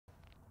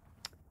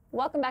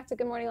Welcome back to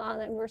Good Morning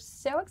LaLa, and we're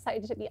so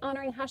excited to be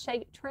honoring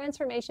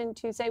 #Transformation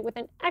Tuesday with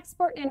an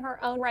expert in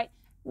her own right,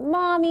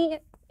 mommy,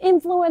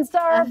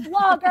 influencer,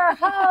 blogger,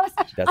 host.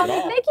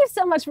 Thank you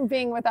so much for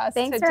being with us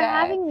Thanks today. for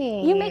having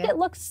me. You make it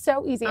look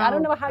so easy. I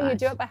don't know how you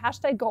do it, but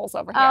 #goals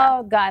over here.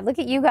 Oh God, look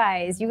at you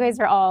guys. You guys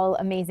are all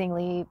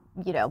amazingly,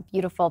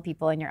 beautiful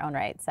people in your own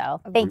right. So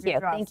thank you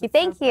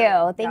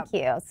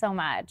so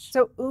much.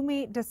 So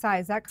Desai,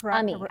 is that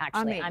correct? Umi,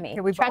 actually.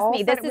 Okay,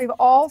 Trust me, we've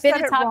all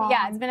said it wrong.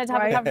 Yeah, it's been a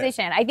topic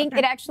conversation. I think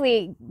it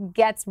actually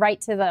gets right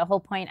to the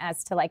whole point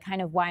as to like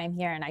kind of why I'm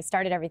here, and I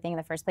started everything in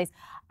the first place.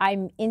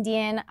 I'm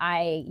Indian.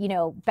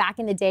 Back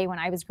in the day when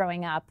I was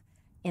growing up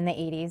in the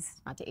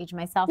 80s, not to age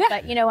myself,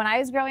 but when I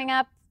was growing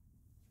up,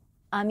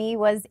 Umi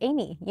was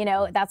Amy.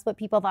 That's what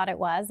people thought it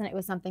was, and it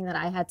was something that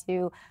I had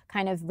to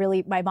kind of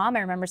really. My mom, I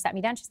remember, sat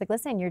me down. She's like,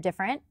 "Listen, you're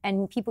different,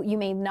 and you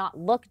may not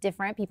look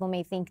different. People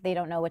may think they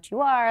don't know what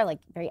you are, like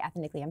very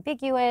ethnically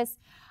ambiguous.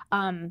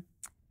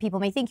 People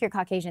may think you're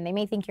Caucasian. They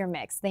may think you're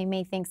mixed. They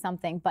may think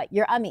something, but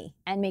you're Umi,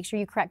 and make sure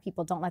you correct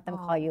people. Don't let them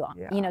call you,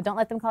 don't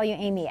let them call you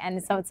Amy."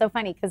 And so it's so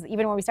funny because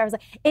even when we started, I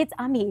was like, "It's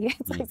Umi."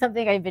 It's like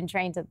something I've been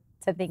trained to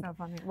think. So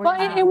funny. Well,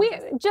 and we,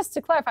 just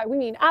to clarify, we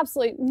mean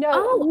absolutely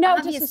no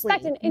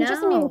disrespect. And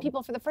just meeting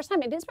people for the first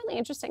time, it is really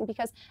interesting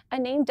because a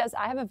name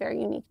I have a very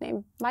unique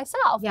name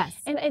myself. Yes.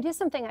 And it is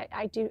something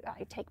I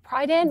take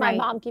pride in. Right.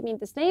 My mom gave me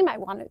this name. I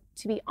want it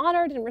to be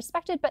honored and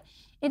respected, but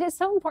it is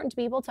so important to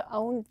be able to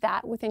own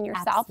that within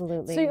yourself.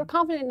 Absolutely. So you're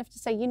confident enough to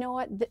say, you know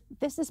what,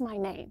 this is my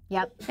name.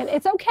 Yep. And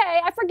it's okay,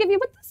 I forgive you,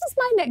 but this is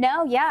my name.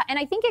 No, yeah, and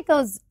I think it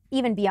goes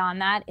even beyond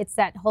that. It's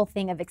that whole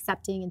thing of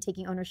accepting and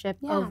taking ownership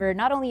over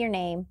not only your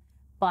name,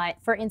 but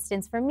for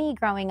instance, for me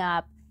growing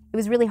up, it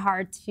was really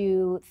hard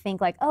to think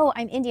like, oh,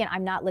 I'm Indian,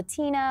 I'm not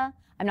Latina,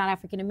 I'm not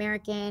African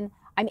American,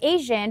 I'm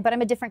Asian, but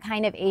I'm a different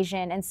kind of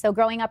Asian. And so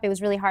growing up, it was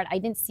really hard. I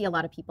didn't see a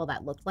lot of people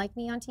that looked like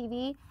me on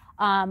TV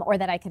or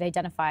that I could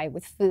identify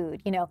with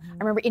food. I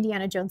remember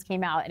Indiana Jones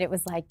came out and it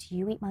was like, do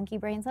you eat monkey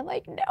brains? I'm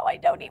like, no, I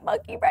don't eat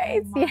monkey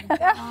brains.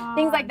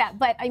 Things like that.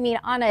 But I mean,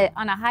 on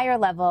a higher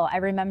level, I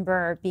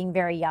remember being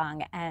very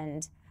young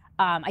and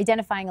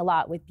identifying a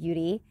lot with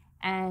beauty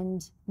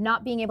and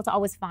not being able to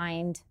always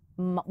find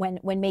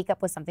when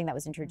makeup was something that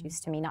was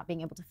introduced to me, not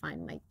being able to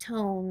find my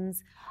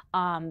tones,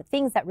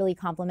 things that really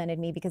complimented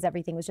me because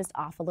everything was just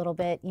off a little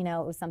bit. It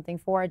was something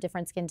for a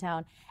different skin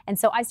tone. And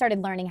so I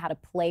started learning how to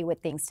play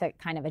with things to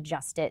kind of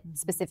adjust it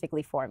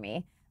specifically for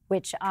me,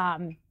 which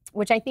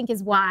I think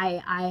is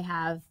why I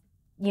have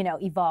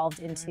evolved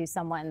into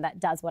someone that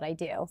does what I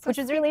do, which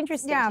is really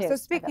interesting too. So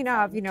speaking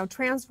of,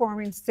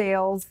 transforming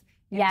sales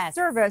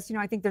service,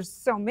 I think there's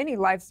so many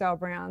lifestyle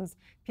brands.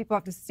 People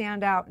have to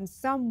stand out in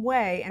some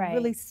way and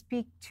really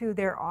speak to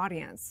their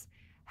audience.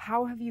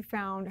 How do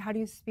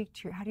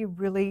you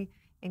really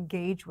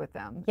engage with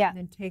them and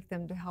then take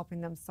them to helping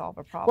them solve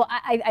a problem? Well,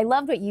 I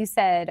loved what you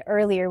said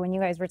earlier when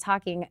you guys were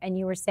talking and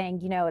you were saying,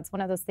 it's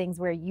one of those things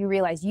where you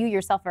realize you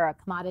yourself are a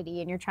commodity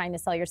and you're trying to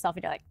sell yourself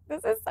and you're like,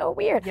 this is so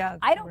weird. Yeah,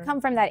 I don't come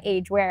from that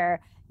age where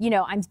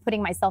I'm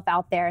putting myself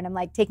out there and I'm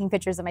like taking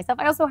pictures of myself.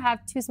 I also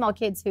have 2 small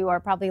kids who are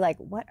probably like,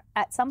 what?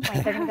 At some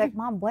point they're gonna be like,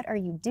 Mom, what are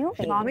you doing?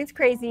 Mommy's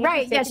crazy.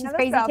 Right, yeah, she's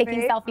crazy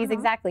taking selfies,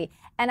 exactly.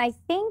 And I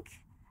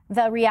think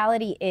the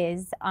reality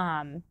is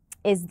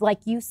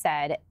like you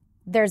said,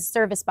 there's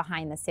service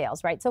behind the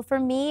sales, right? So for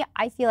me,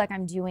 I feel like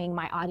I'm doing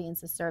my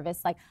audience a service.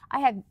 Like I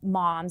have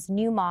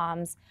new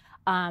moms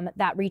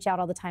that reach out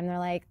all the time. They're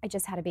like, I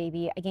just had a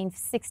baby. I gained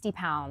 60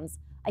 pounds.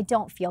 I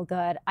don't feel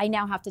good. I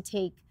now have to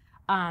take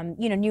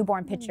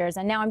newborn pictures,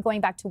 and now I'm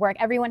going back to work.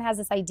 Everyone has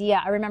this idea.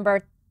 I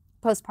remember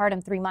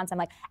postpartum 3 months. I'm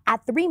like,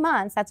 at 3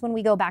 months, that's when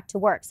we go back to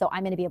work. So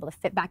I'm going to be able to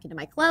fit back into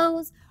my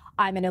clothes.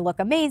 I'm going to look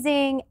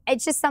amazing.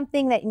 It's just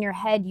something that in your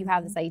head you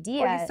have this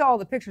idea. Well, you saw all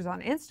the pictures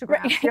on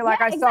Instagram. Right. You're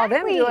like, I saw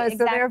them do it,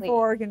 so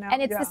therefore,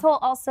 And it's this whole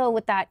also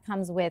with that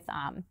comes with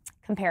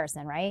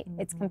comparison, right?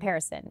 It's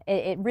comparison.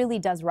 It really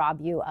does rob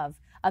you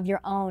of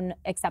your own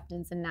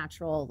acceptance and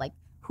natural, like,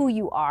 who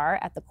you are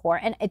at the core,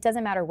 and it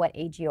doesn't matter what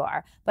age you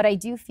are. But I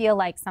do feel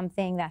like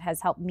something that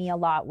has helped me a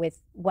lot with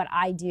what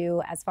I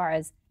do as far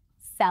as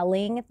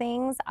selling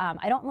things.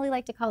 I don't really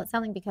like to call it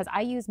selling because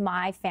I use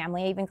my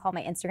family. I even call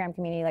my Instagram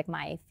community like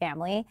my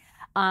family.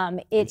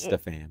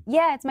 Insta-fam.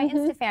 Yeah, it's my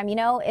Insta-fam.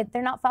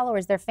 They're not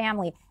followers, they're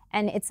family.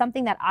 And it's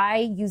something that I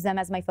use them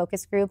as my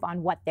focus group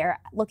on what they're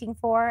looking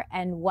for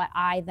and what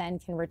I then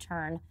can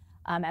return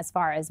as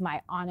far as my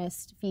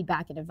honest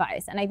feedback and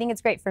advice. And I think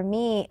it's great for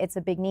me. It's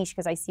a big niche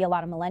because I see a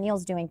lot of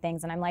millennials doing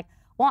things and I'm like,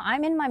 well,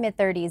 I'm in my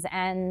mid-30s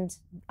and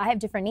I have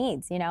different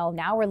needs.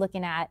 Now we're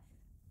looking at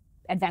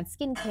advanced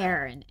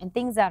skincare and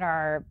things that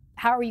are,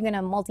 how are you going to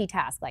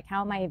multitask? Like,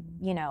 how am I,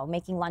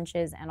 making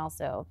lunches and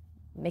also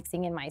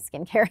mixing in my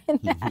skincare in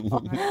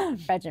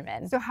that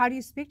regimen. So how do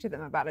you speak to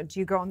them about it? Do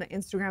you go on the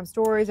Instagram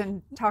stories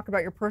and talk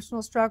about your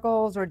personal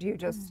struggles, or do you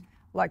just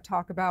like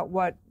talk about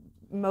what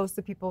most of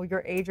the people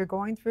your age are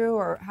going through,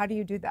 or how do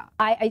you do that?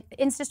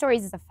 Insta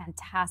Stories is a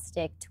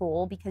fantastic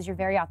tool because you're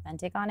very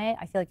authentic on it.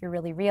 I feel like you're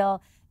really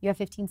real. You have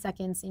 15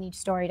 seconds in each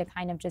story to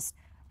kind of just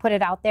put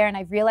it out there. And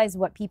I've realized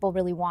what people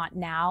really want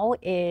now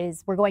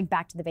is we're going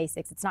back to the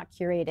basics. It's not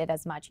curated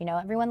as much. You know,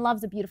 everyone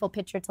loves a beautiful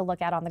picture to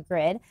look at on the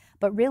grid,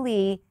 but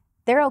really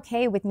they're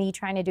okay with me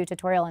trying to do a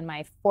tutorial and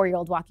my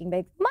 4-year-old walking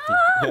big,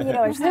 Mom, you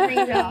know, or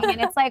screaming. And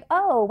it's like,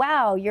 oh,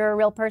 wow, you're a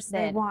real person.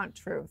 They want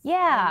truth.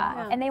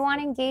 Yeah. And they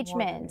want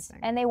engagement.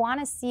 And they want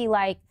to see,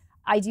 like,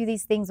 I do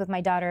these things with my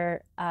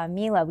daughter,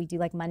 Mila. We do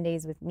like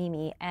Mondays with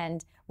Mimi,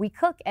 and we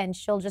cook, and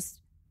she'll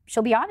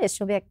be honest.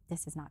 She'll be like,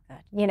 this is not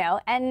good, you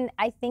know? And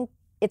I think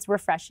it's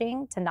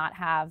refreshing to not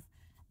have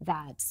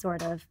that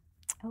sort of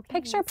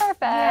picture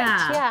perfect.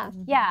 Yeah.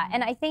 Yeah.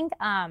 And I think,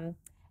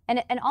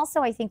 and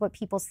also I think what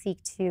people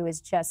seek too is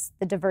just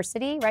the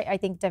diversity, right? I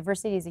think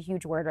diversity is a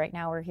huge word right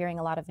now. We're hearing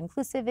a lot of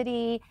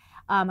inclusivity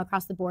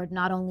across the board,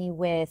 not only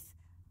with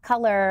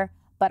color,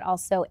 but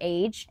also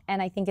age.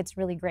 And I think it's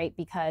really great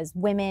because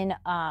women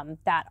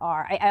that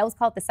are, I always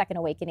call it the second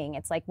awakening.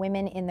 It's like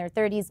women in their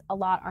 30s, a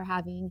lot are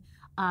having,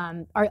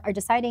 are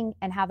deciding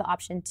and have the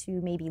option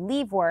to maybe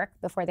leave work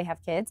before they have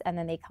kids, and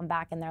then they come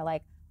back and they're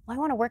like, well, I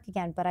want to work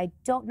again, but I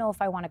don't know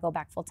if I want to go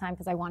back full time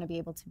because I want to be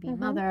able to be a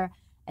mother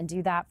and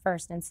do that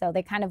first. And so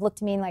they kind of look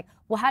to me and like,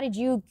 well, how did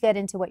you get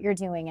into what you're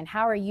doing, and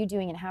how are you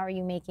doing, and how are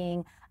you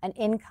making an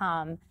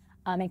income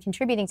and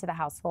contributing to the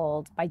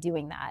household by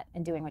doing that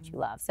and doing what you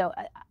love? So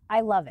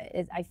I love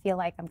it. I feel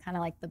like I'm kind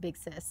of like the big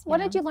sis. What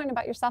did you learn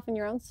about yourself in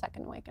your own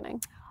second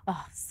awakening?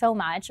 Oh, so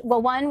much.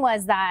 Well, one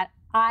was that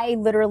I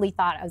literally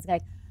thought I was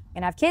like, I'm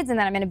gonna have kids and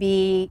then I'm gonna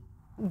be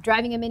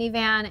driving a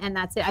minivan and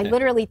that's it. I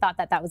literally thought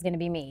that that was gonna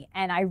be me.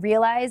 And I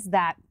realized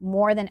that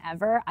more than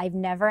ever, I've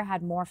never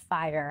had more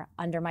fire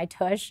under my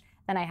tush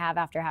than I have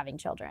after having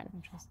children.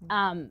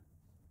 Interesting.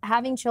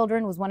 Having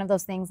children was one of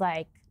those things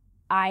like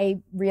I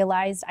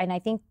realized, and I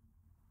think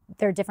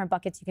there are different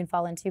buckets you can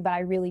fall into, but I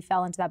really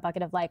fell into that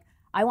bucket of like,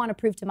 I want to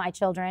prove to my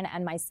children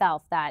and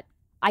myself that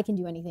I can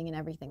do anything and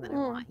everything that I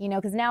want, you know,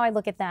 because now I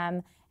look at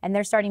them and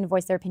they're starting to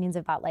voice their opinions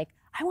about like,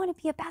 I want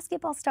to be a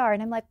basketball star.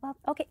 And I'm like, well,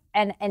 okay.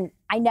 And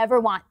I never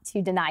want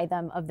to deny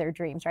them of their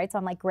dreams, right? So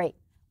I'm like, great,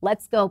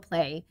 let's go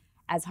play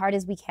as hard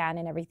as we can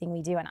in everything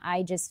we do. And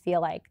I just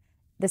feel like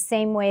the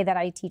same way that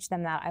I teach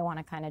them that, I want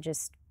to kind of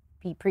just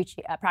be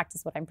preaching,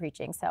 practice what I'm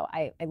preaching. So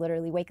I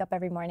literally wake up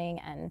every morning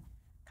and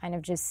kind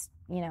of just,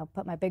 you know,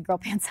 put my big girl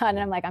pants on and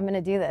I'm like, I'm going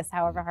to do this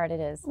however hard it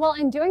is. Well,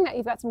 in doing that,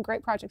 you've got some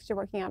great projects you're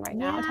working on right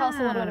now. Tell us a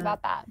little bit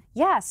about that.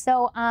 Yeah,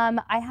 so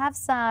I have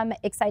some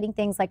exciting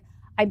things. Like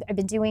I've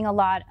been doing a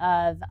lot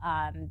of,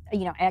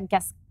 you know, I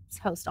guest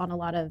host on a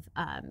lot of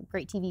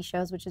great TV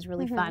shows, which is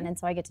really fun. And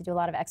so I get to do a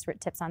lot of expert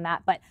tips on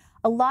that. But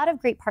a lot of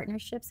great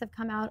partnerships have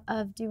come out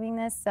of doing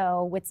this.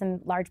 So with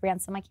some large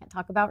brands, some I can't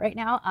talk about right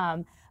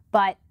now.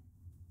 But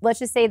let's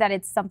just say that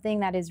it's something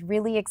that is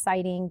really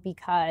exciting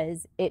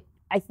because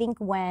I think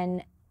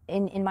when,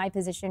 in my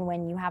position,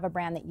 when you have a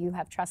brand that you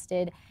have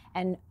trusted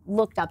and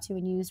looked up to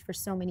and used for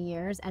so many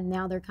years, and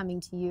now they're coming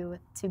to you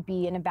to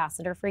be an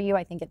ambassador for you,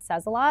 I think it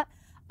says a lot.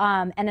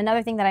 And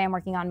another thing that I am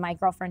working on, my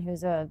girlfriend,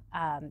 who's a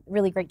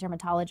really great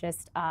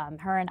dermatologist,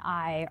 her and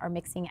I are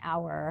mixing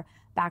our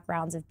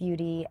backgrounds of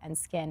beauty and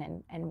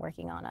skin and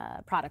working on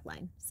a product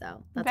line.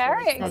 So that's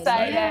very really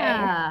exciting.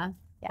 Yeah.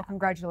 Well,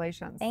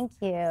 congratulations. Thank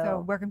you.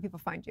 So where can people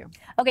find you?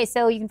 Okay,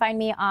 so you can find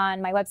me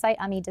on my website,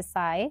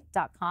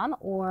 amidesai.com,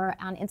 or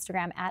on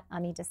Instagram at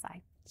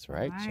amidesai. That's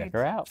right. Check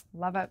her out.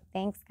 Love it.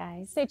 Thanks,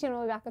 guys. Stay tuned.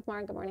 We'll be back with more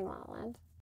on Good Morning La La Land.